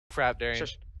Crap, Darian.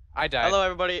 Shush. I died. Hello,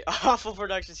 everybody.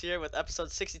 AwfulProductionz here with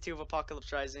episode 62 of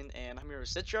AwfulProductionz, and I'm here with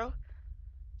Citro.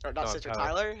 Or not No, Citro,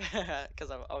 Tyler.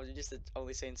 Because I was used to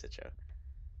only saying Citro.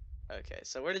 Okay,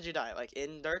 so where did you die? Like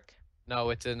in Dirk? No,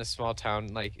 it's in a small town.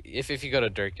 Like, if you go to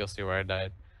Dirk, you'll see where I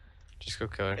died. Just go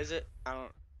kill her. Is it? I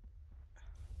don't.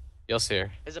 You'll see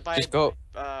her. Is it by Just go.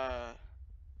 that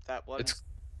one?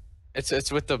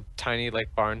 It's with the tiny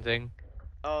like barn thing.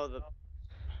 Oh, the.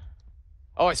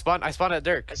 Oh, I spawned at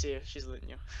Dirk. I see her. She's looting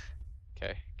you.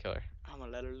 Okay, kill her. I'm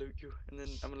gonna let her loot you, and then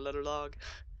I'm gonna let her log.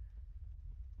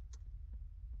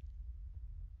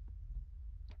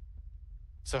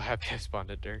 So happy I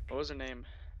spawned at Dirk. What was her name?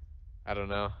 I don't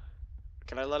know.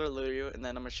 Can I let her loot you, and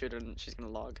then I'm gonna shoot her, and she's gonna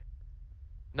log?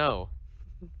 No.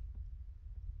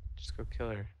 Just go kill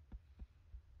her.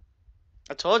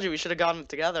 I told you we should have gone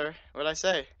together. What'd I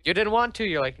say? You didn't want to.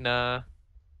 You're like, nah.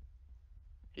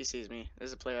 He sees me.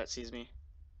 There's a player that sees me.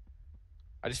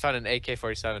 I just found an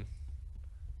AK-47,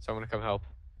 so I'm gonna come help.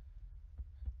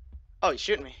 Oh, he's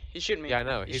shooting me. He's shooting me. Yeah, I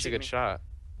know. He's a good shot.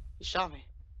 He shot me.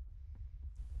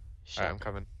 Alright, I'm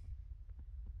coming.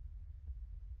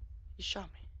 He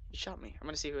shot me. He shot me. I'm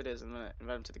gonna see who it is and I'm gonna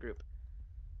invite him to the group.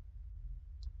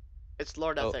 It's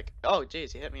Lord Ethic. Oh,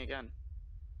 jeez, he hit me again.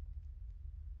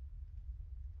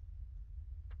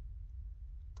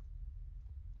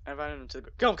 I invited him to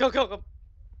the group. Go!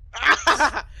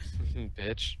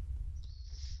 Bitch.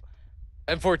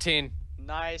 M14.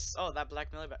 Nice. Oh, that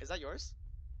black melee is that yours?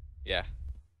 Yeah.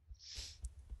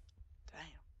 Damn.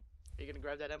 Are you gonna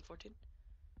grab that M14?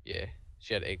 Yeah.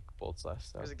 She had 8 bolts left.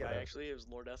 So There's a guy whatever. actually. It was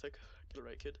Lord Ethic. Get it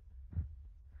right, kid.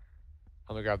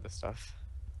 I'm gonna grab this stuff.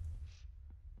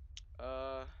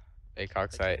 Uh.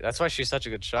 ACOG sight. That's why she's such a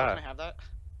good shot. Can I have that?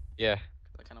 Yeah.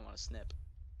 I kind of want to snip.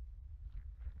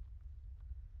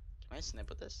 Can I snip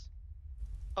with this?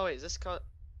 Oh wait, is this called?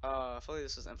 If only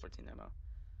this was M14 ammo.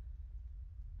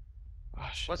 Oh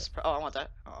shit. What's? Oh, I want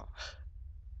that. Oh.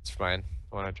 It's fine.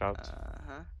 The one I dropped.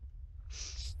 Huh.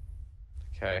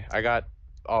 Okay, I got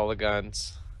all the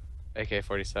guns.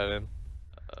 AK-47.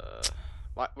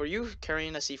 Why were you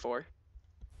carrying a C4?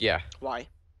 Yeah. Why?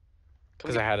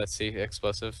 Because I had a C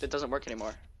explosive. It doesn't work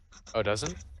anymore. Oh,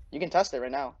 doesn't? You can test it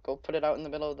right now. Go put it out in the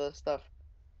middle of the stuff.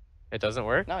 It doesn't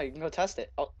work? No, you can go test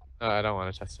it. Oh. No, I don't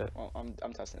want to test it. Well,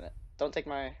 I'm testing it. Don't take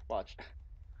my watch.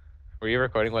 Were you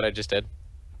recording what I just did?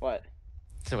 What?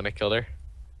 When I killed her?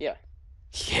 Yeah.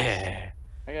 Yeah.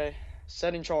 Okay.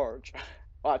 Set in charge.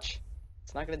 Watch.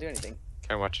 It's not gonna do anything.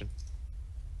 Okay, I'm watching.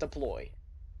 Deploy.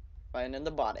 Right in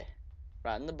the body.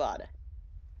 Right in the body.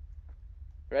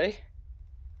 Ready?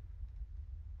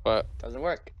 What? Doesn't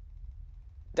work.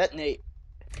 Detonate.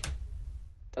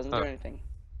 Doesn't do Huh. anything.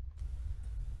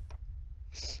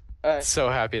 Alright. So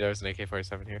happy there was an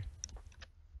AK-47 here.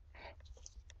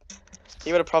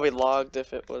 He would have probably logged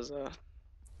if it was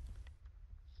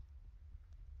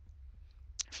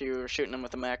if you were shooting him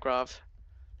with a Makarov.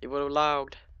 He would have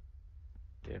logged.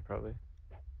 Yeah, probably.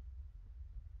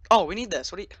 Oh, we need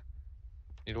this. What do you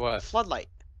Need what? floodlight.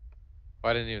 Oh,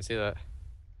 I didn't even see that.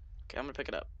 Okay, I'm gonna pick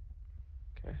it up.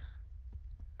 Okay.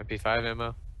 MP5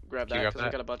 ammo. Grab Can you that grab because I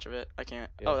that? got a bunch of it. I can't.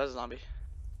 Yeah. Oh, that's a zombie.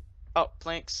 Oh,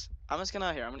 planks. I'm just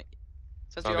gonna here. I'm gonna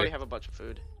since we Zombie. already have a bunch of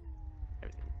food.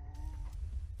 Everything.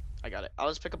 I got it. I'll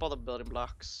just pick up all the building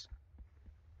blocks.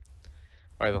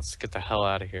 Alright, let's get the hell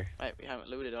out of here. Right, we haven't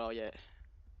looted it all yet.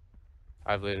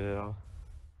 I've looted it all.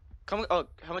 Come. Oh,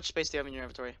 how much space do you have in your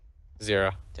inventory?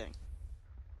 0.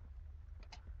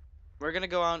 We're gonna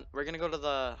go on. We're gonna go to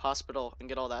the hospital and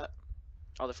get all that,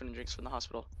 all the food and drinks from the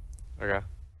hospital. Okay.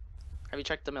 Have you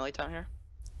checked the melee town here?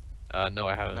 No, I No,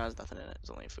 haven't. there's nothing in it. There's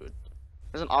only food.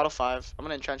 There's an auto 5. I'm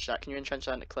gonna entrench that. Can you entrench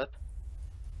that in a clip?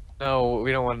 No,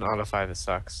 we don't want an auto 5. It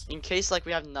sucks. In case like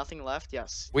we have nothing left.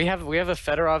 Yes. We have a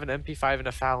Fedorov, an MP5, and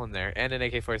a FAL in there, and an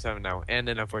AK-47 now, and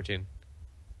an M14.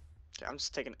 Okay, I'm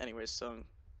just taking it anyways, so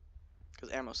because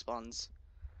ammo spawns.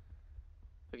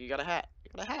 Look, you got a hat.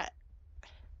 You got a hat.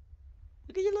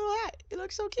 Look at your little hat. You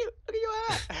look so cute. Look at your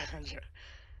hat.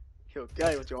 You're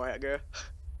okay with your hat, girl.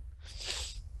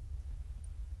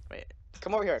 Wait,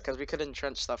 come over here, because we could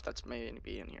entrench stuff that's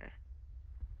maybe in here.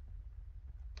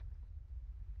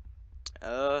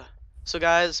 So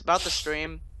guys, about the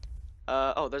stream.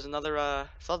 Oh, there's another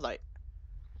floodlight.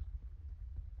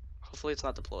 Hopefully it's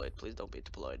not deployed. Please don't be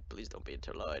deployed. Please don't be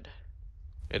deployed.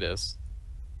 It is.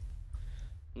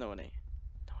 No, it ain't.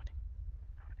 No, it ain't.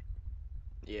 No, it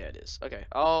ain't. Yeah, it is. Okay.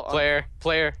 Oh,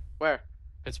 Player. where?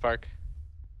 Pittsburgh.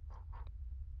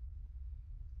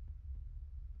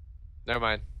 Never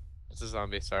mind. It's a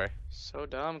zombie. Sorry. So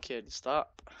dumb, kid.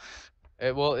 Stop.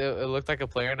 It looked like a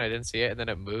player and I didn't see it, and then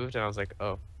it moved, and I was like,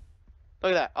 oh.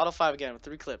 Look at that. Auto 5 again with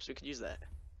 3 clips. We could use that.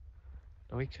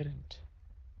 No, we couldn't.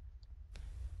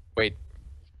 Wait,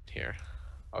 here.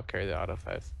 I'll carry the auto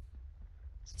 5.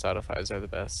 Since auto 5s are the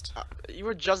best. You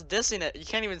were just dissing it. You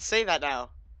can't even say that now.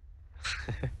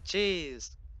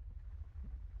 Jeez.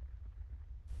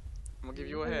 I'm gonna give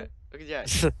you a hit. Look at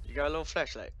that. You got a little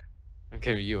flashlight. I'm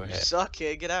giving you a You hit. suck,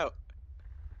 kid. Get out.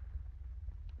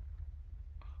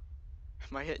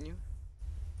 Am I hitting you?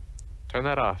 Turn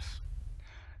that off.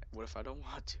 What if I don't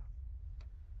want to?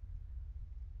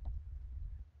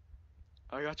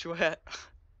 I got you a hat.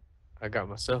 I got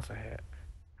myself a hat.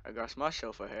 I got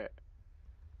myself a hat.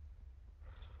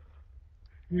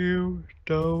 You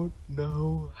don't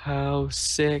know how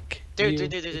sick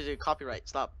Dude, copyright,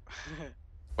 stop.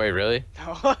 Wait, really?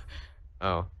 No.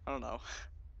 Oh. I don't know.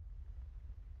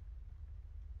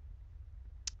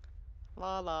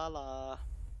 La la la.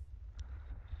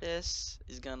 This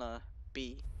is gonna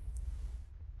be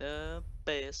the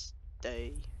best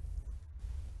day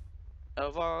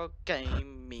of our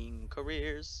gaming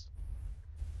careers.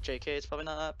 JK, it's probably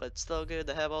not, but it's still good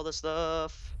to have all this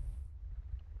stuff.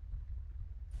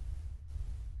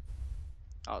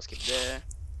 I'll just keep it there.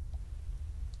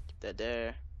 Keep that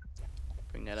there.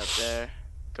 Bring that up there.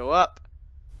 Go up.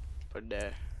 Put it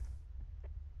there.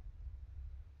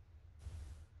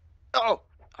 Oh!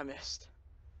 I missed.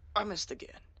 I missed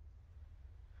again.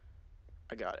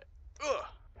 I got it. Ugh.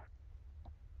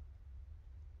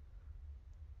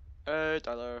 Hey,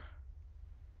 Tyler.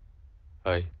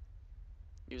 Hi.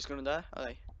 You just gonna die?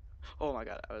 Hi. Oh my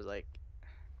god, I was like...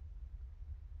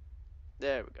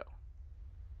 There we go.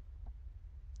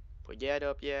 Put that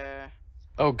up, yeah.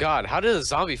 Oh god, how did a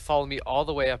zombie follow me all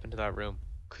the way up into that room?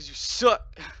 Cause you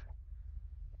suck!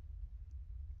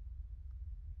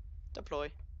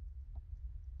 Deploy.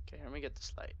 Okay, let me get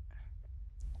this light.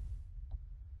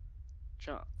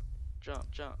 Jump.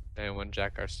 Jump, jump. Anyone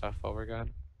jack our stuff while we're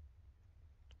gone?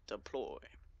 Deploy.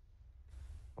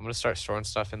 I'm gonna start storing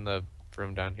stuff in the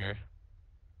room down here.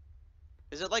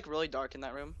 Is it like really dark in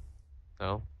that room?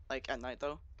 No? Like at night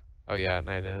though? Oh yeah, at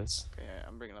night it is. Okay, yeah,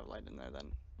 I'm bringing a light in there then.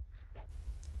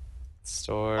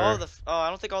 Store. Oh, I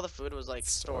don't think all the food was like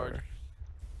stored. Store.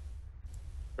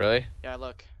 Really? Yeah,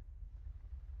 look.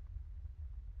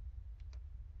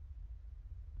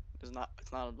 It's not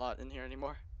a lot in here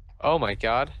anymore. Oh my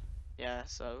god. Yeah,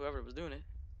 so whoever was doing it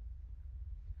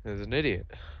There's an idiot.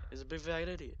 is a big fat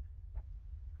idiot.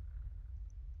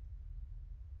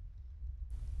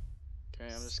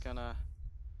 Okay, I'm just gonna...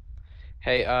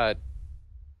 Hey,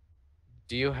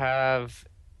 do you have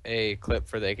a clip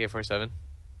for the AK-47?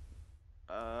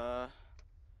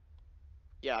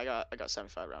 Yeah, I got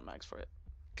 75 round mags for it.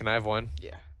 Can I have one?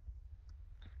 Yeah.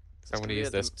 Cause I'm gonna use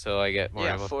this till I get more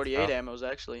yeah, ammo. 48 ammos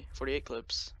actually. 48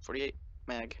 clips. 48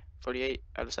 mag. 48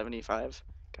 out of 75.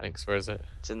 Thanks, where is it?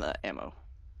 It's in the ammo.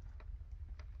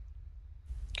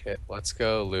 Okay, let's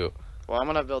go loot. Well, I'm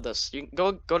gonna build this. You can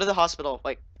go to the hospital.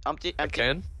 Like empty. I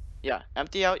can? Yeah,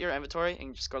 empty out your inventory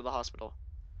and just go to the hospital.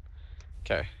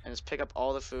 Okay. And just pick up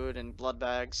all the food and blood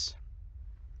bags.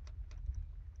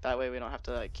 That way we don't have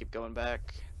to like keep going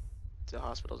back to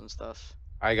hospitals and stuff.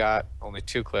 I got only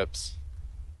 2 clips.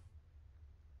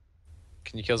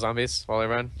 Can you kill zombies while I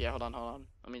run? Yeah, hold on.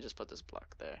 Let me just put this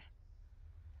block there.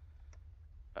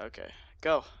 Okay,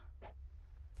 go.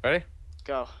 Ready?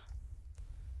 Go.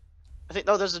 I think,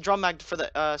 no, there's a drum mag for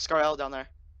the Scar L down there.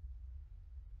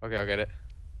 Okay, I'll get it.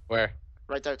 Where?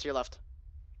 Right there to your left.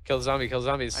 Kill the zombie, kill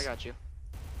zombies. I got you.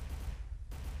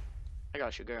 I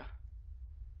got you, girl.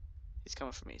 He's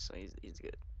coming for me, so he's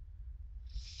good.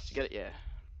 Did you get it? Yeah.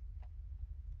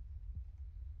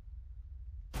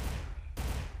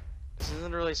 This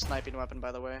isn't really a sniping weapon,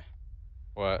 by the way.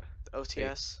 What? The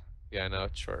OTS. Yeah, I know,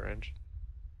 it's short range.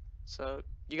 So,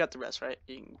 you got the rest, right?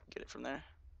 You can get it from there.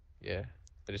 Yeah.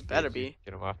 I just Better need to be.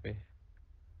 get him off me.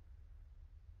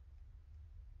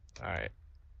 Alright.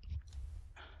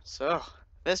 So,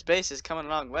 this base is coming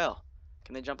along well.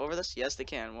 Can they jump over this? Yes, they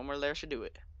can. One more layer should do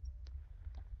it.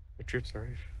 Your troops are.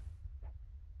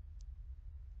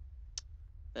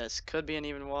 This could be an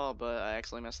even wall, but I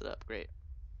actually messed it up. Great.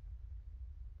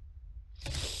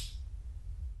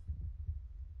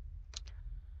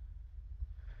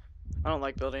 I don't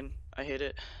like building. I hate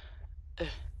it.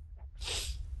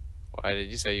 Why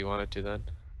did you say you wanted to then?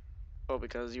 Oh,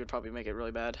 because you would probably make it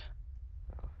really bad.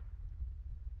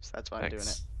 So that's why I'm doing it.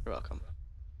 Thanks. You're welcome.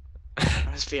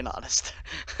 I'm just being honest.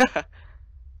 Because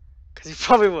you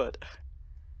probably would.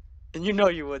 And you know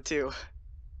you would too.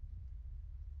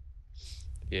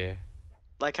 Yeah.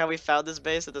 Like how we found this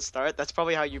base at the start, that's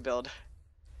probably how you build.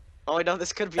 Oh, I know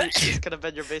this could have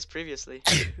been your base previously.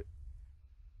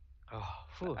 Oh,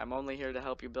 whew. I'm only here to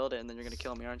help you build it, and then you're gonna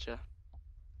kill me, aren't you?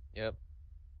 Yep.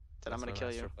 then I'm That's gonna my kill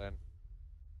master you. plan.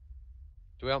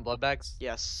 Do we want blood bags?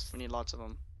 Yes, we need lots of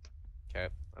them. Okay,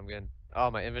 I'm getting.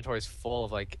 Oh, my inventory is full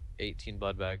of like 18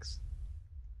 blood bags.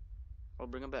 We'll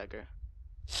bring them back here.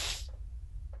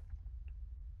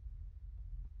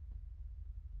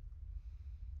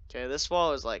 Okay, this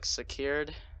wall is like secured.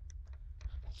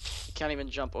 You can't even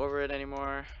jump over it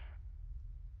anymore.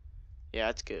 Yeah,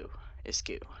 it's goo. It's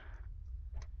goo.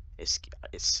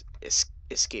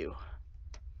 It's goo.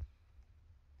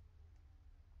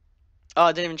 Oh,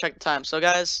 I didn't even check the time. So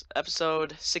guys,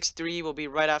 episode 63 will be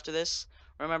right after this.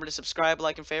 Remember to subscribe,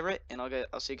 like, and favorite, and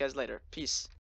I'll see you guys later. Peace.